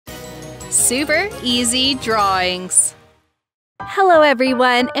Super Easy Drawings. Hello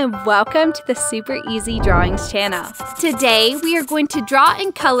everyone and welcome to the Super Easy Drawings channel. Today we are going to draw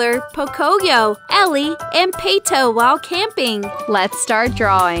and color Pocoyó, Elly, and Pato while camping. Let's start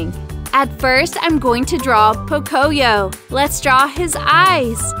drawing. At first I'm going to draw Pocoyó. Let's draw his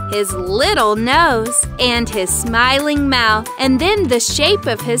eyes, his little nose, and his smiling mouth, and then the shape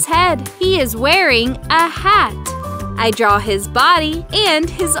of his head. He is wearing a hat. I draw his body and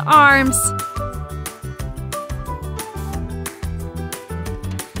his arms.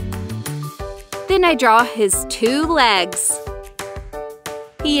 Then I draw his two legs.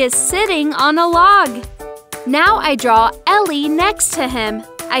 He is sitting on a log. Now I draw Elly next to him.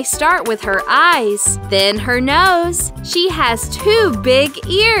 I start with her eyes, then her nose. She has two big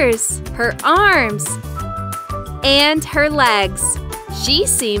ears, her arms, and her legs. She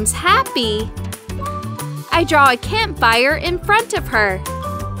seems happy. I draw a campfire in front of her.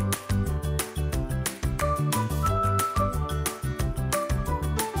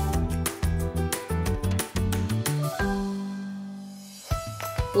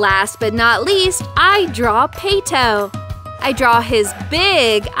 Last but not least, I draw Pato. I draw his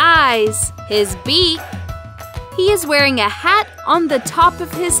big eyes, his beak. He is wearing a hat on the top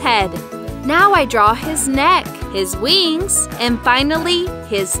of his head. Now I draw his neck, his wings, and finally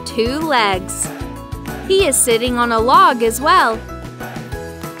his two legs. He is sitting on a log as well.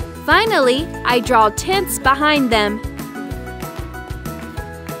 Finally, I draw tents behind them.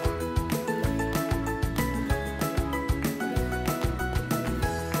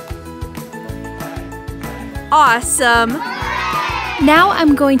 Awesome! Now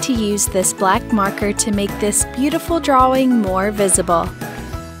I'm going to use this black marker to make this beautiful drawing more visible.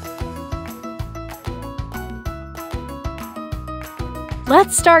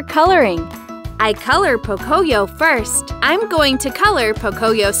 Let's start coloring. I color Pocoyó first. I'm going to color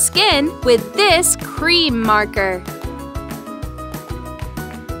Pocoyó's skin with this cream marker.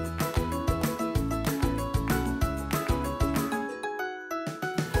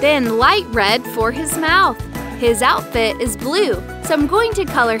 Then light red for his mouth. His outfit is blue, so I'm going to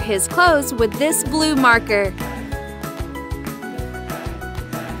color his clothes with this blue marker.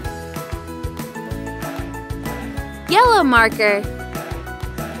 Yellow marker.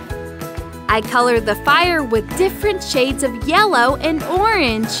 I color the fire with different shades of yellow and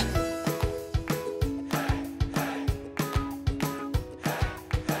orange.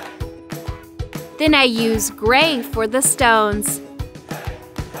 Then I use gray for the stones.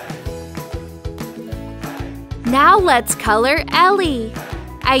 Now let's color Elly.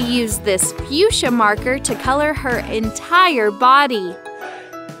 I use this fuchsia marker to color her entire body.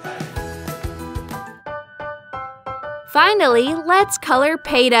 Finally, let's color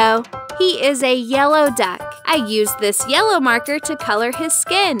Pato. He is a yellow duck. I use this yellow marker to color his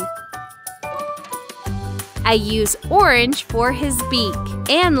skin. I use orange for his beak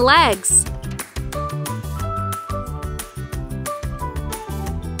and legs.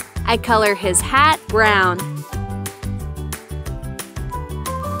 I color his hat brown.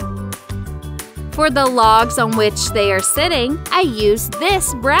 For the logs on which they are sitting, I use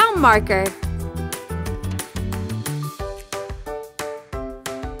this brown marker.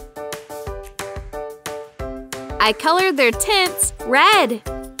 I color their tents red.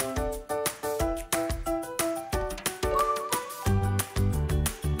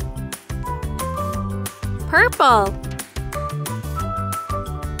 Purple.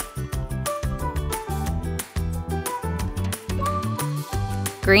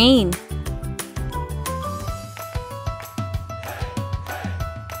 Green.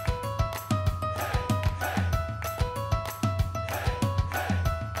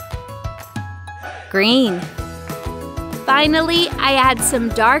 Green. Finally, I add some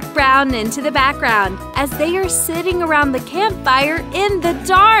dark brown into the background as they are sitting around the campfire in the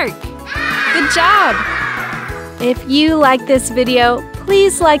dark. Good job! If you like this video,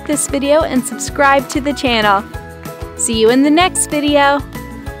 please like this video and subscribe to the channel. See you in the next video.